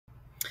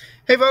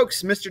Hey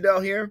folks, Mr. Dell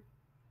here.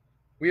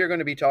 We are going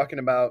to be talking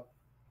about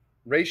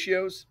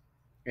ratios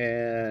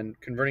and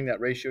converting that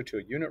ratio to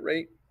a unit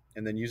rate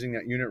and then using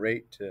that unit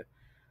rate to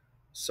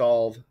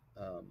solve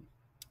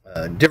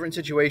a different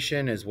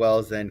situation as well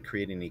as then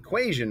create an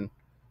equation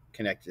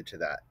connected to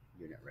that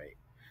unit rate.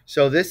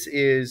 So this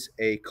is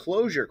a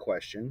closure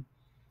question.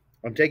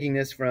 I'm taking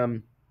this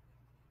from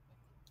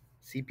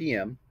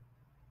CPM,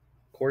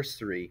 course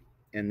 3,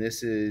 and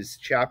this is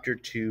chapter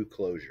 2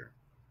 closure.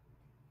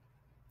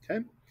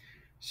 Okay,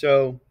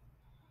 so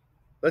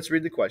let's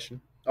read the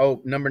question.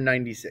 Oh, number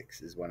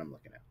 96 is what I'm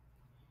looking at.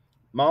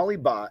 Molly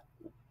bought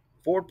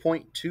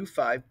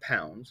 4.25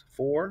 pounds,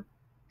 4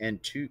 and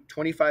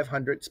 25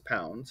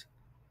 pounds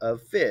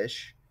of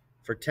fish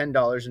for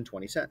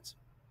 $10.20.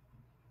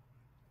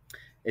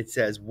 It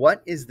says,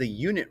 what is the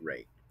unit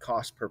rate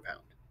cost per pound?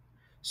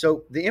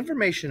 So the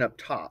information up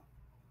top,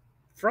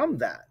 from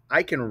that,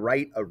 I can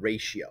write a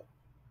ratio,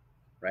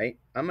 right?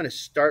 I'm going to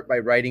start by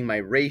writing my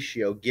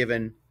ratio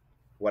given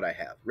what I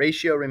have.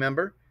 Ratio,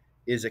 remember,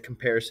 is a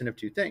comparison of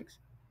two things.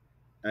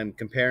 I'm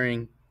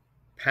comparing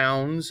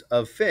pounds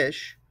of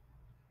fish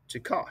to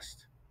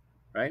cost,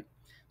 right?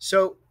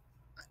 So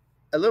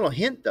a little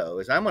hint though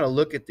is I'm going to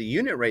look at the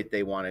unit rate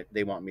they want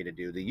me to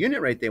do. The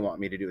unit rate they want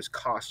me to do is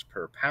cost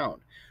per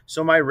pound.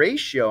 So my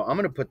ratio, I'm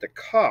going to put the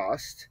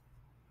cost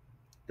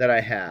that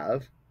I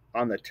have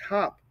on the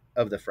top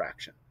of the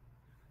fraction,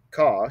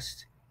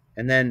 cost,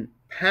 and then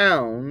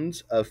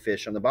pounds of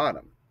fish on the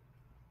bottom.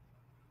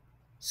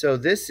 So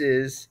this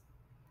is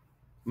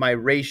my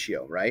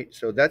ratio, right?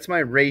 So that's my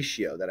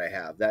ratio that I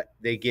have that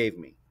they gave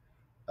me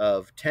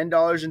of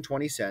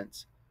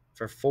 $10.20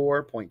 for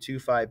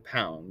 4.25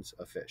 pounds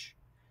of fish.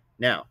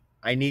 Now,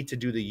 I need to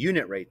do the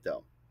unit rate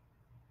though.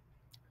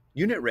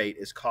 Unit rate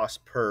is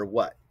cost per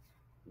what?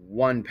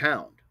 1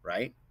 pound,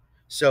 right?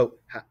 So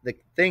the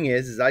thing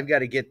is I've got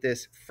to get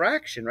this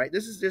fraction, right?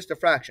 This is just a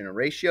fraction. A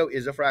ratio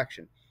is a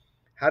fraction.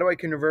 How do I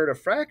convert a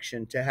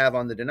fraction to have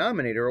on the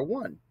denominator a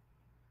 1?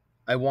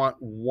 I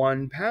want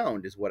 1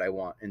 pound is what I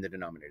want in the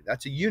denominator.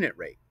 That's a unit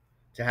rate,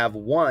 to have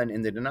 1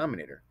 in the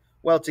denominator.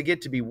 Well, to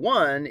get to be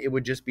 1, it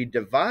would just be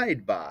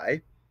divide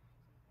by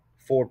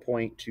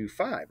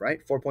 4.25,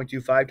 right?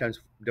 4.25 times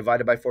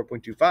divided by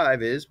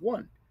 4.25 is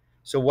 1.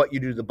 So what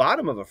you do to the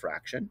bottom of a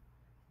fraction,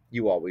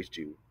 you always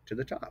do to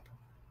the top.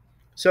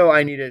 So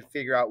I need to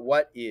figure out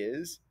what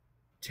is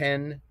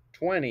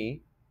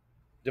 1020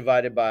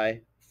 divided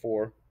by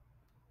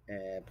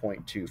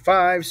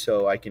 4.25.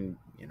 So I can,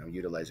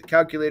 utilize a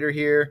calculator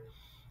here.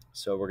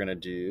 So we're going to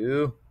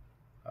do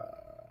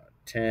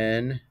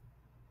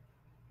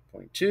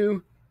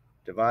 10.2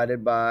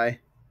 divided by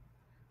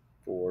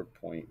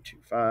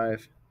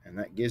 4.25, and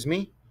that gives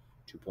me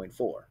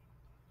 2.4.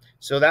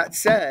 So that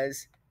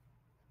says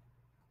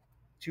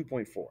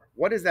 2.4.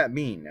 What does that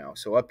mean now?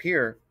 So up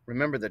here,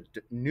 remember the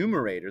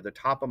numerator, the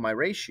top of my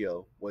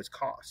ratio was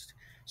cost.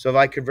 So if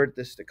I convert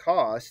this to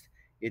cost,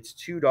 it's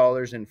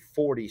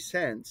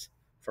 $2.40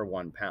 for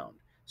 1 pound.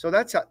 So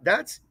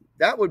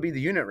that would be the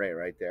unit rate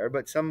right there,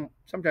 but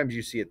sometimes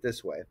you see it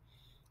this way.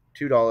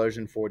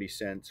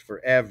 $2.40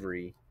 for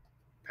every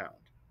pound.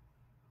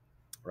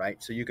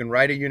 Right? So you can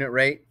write a unit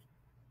rate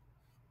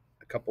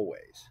a couple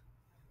ways.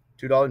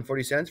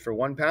 $2.40 for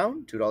 1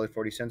 pound,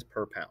 $2.40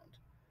 per pound.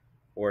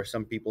 Or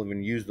some people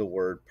even use the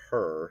word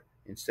per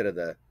instead of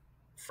the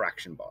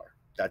fraction bar.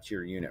 That's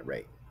your unit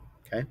rate,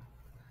 okay?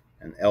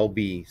 And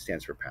LB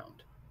stands for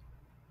pound.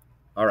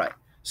 All right,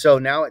 so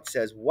now it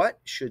says, what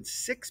should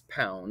 6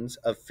 pounds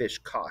of fish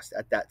cost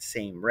at that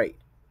same rate?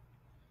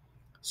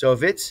 So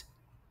if it's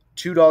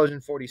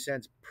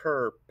 $2.40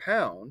 per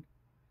pound,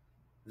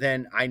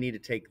 then I need to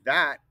take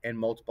that and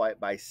multiply it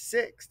by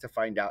 6 to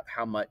find out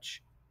how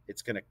much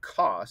it's going to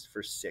cost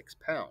for 6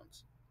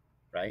 pounds,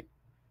 right?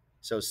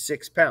 So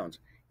 6 pounds.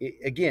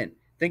 Again,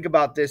 think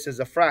about this as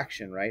a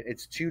fraction, right?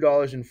 It's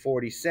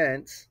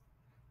 $2.40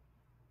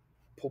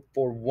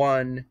 for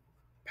 1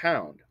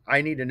 pound.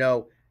 I need to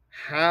know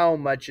how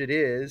much it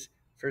is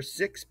for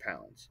 6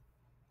 pounds.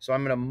 So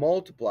I'm going to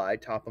multiply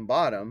top and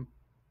bottom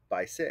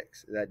by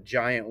 6, that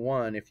giant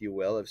 1, if you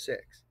will, of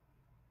 6.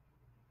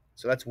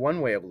 So that's one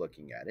way of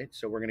looking at it.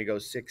 So we're going to go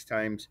 6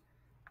 times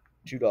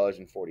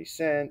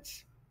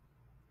 $2.40.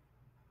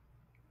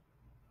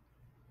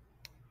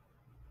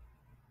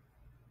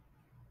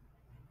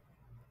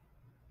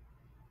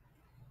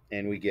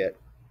 And we get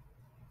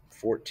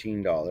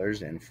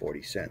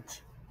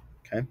 $14.40.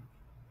 Okay.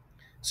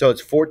 So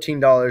it's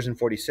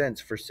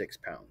 $14.40 for 6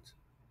 pounds.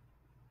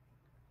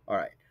 All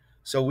right.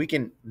 So we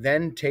can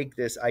then take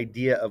this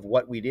idea of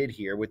what we did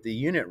here with the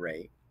unit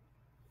rate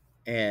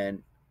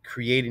and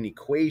create an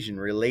equation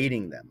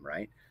relating them,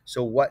 right?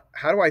 So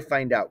how do I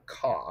find out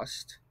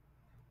cost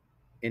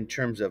in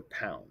terms of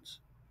pounds?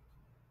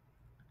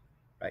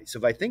 Right? So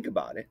if I think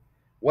about it,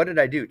 what did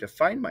I do? To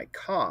find my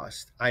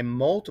cost, I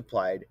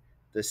multiplied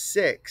the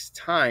 6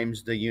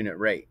 times the unit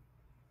rate.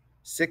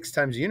 6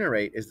 times unit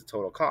rate is the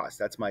total cost.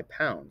 That's my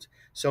pounds.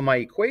 So my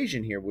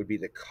equation here would be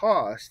the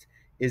cost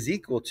is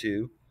equal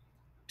to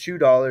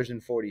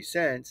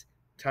 $2.40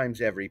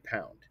 times every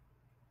pound,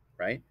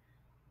 right?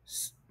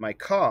 my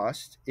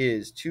cost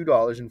is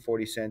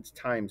 $2.40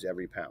 times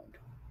every pound.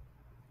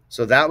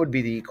 So that would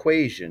be the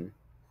equation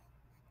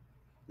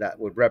that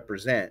would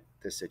represent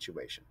this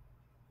situation.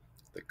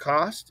 The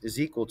cost is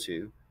equal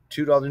to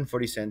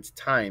 $2.40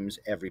 times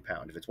every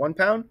pound. If it's 1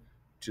 pound,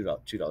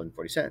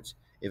 $2.40.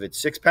 If it's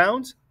 6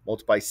 pounds,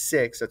 multiply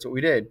 6. That's what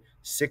we did.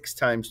 6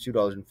 times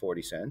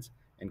 $2.40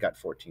 and got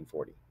 $14.40.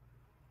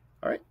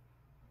 All right.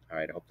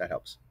 I hope that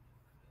helps.